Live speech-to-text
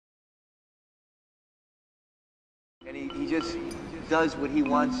And he just does what he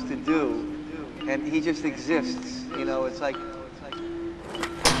wants to do, and he just exists. You know, it's like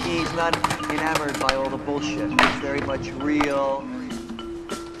he's not enamored by all the bullshit. It's very much real.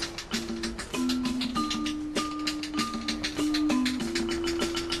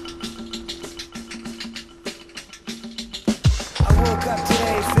 I woke up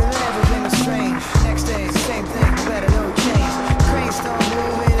today feeling everything was strange. Next day, same thing, better no change. Cranes don't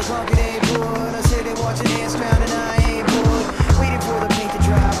move in the bucket ain't bored. I sit there watching ants drown and I ain't bored. Waiting for the paint to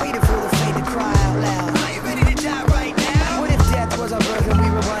dry, waiting for the fate to cry out loud. Are you ready to die right now? What if death was our birth and we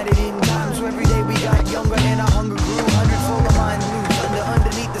rewinded in time? So every day we got younger and our hunger grew. Hundredfold of mind blue, thunder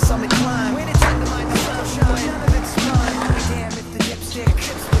underneath the summit climb. When it's undermined the sunshine, none of it's mine. I'll be damned if the dipstick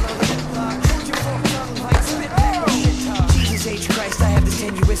chips below the lip lock. Hold your fork tongue like spit back or shit talk. Jesus H. Christ, I have this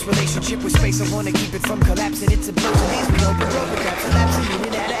tenuous relationship with space. I wanna keep it from collapsing. It's a blow to these we open road without collapsing.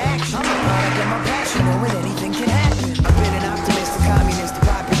 Meaning out of action. I'm a product of my passion, knowing anything can happen. I've been an optimist, a communist, a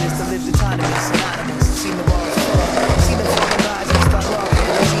populist, a lived autonomous, anonymous. I've seen the walls fall, I've seen the falling rise and start walking.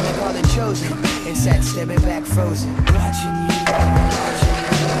 I've seen them calling chosen, and sat stepping back frozen. Watching you, watching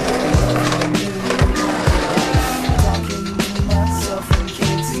you. Talking to myself and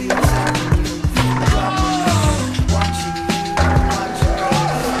can't see what's happening. Watching you, watching you.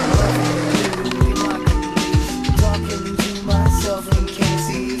 Talking to myself and can't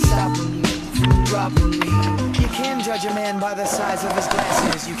see it stopping you from dropping me. You can judge a man by the size of his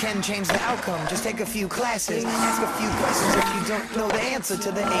glasses. You can change the outcome, just take a few classes. Ask a few questions if you don't know the answer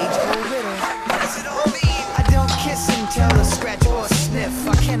to the age-old riddle. What does it all mean? I don't kiss and tell, or scratch or sniff.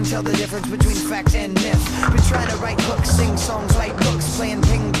 I can tell the difference between fact and myth. Been trying to write books, sing songs, write books, playing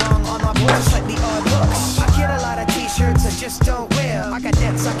ping pong on my board, slightly odd looks. I get a lot of t-shirts I just don't wear. I got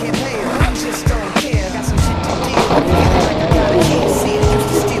debts I can't pay, but I just don't care. Got some shit to deal with, feeling like I got a key. See it used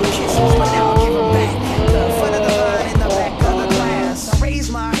to steal kisses, but now I'll give them back. The front of the line in the back of the class. I raise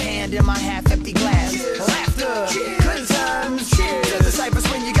my hand in my half-empty glass. Laughter, good times, cheers. To the cyphers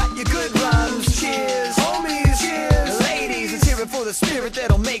when you got your good rhymes. Cheers, homies, cheers. Ladies, let's hear it for the spirit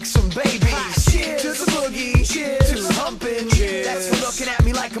that'll make some babies. Cheers to the boogie, cheers to humping. Cheers. That's for looking at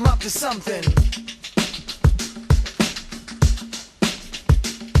me like I'm up to something.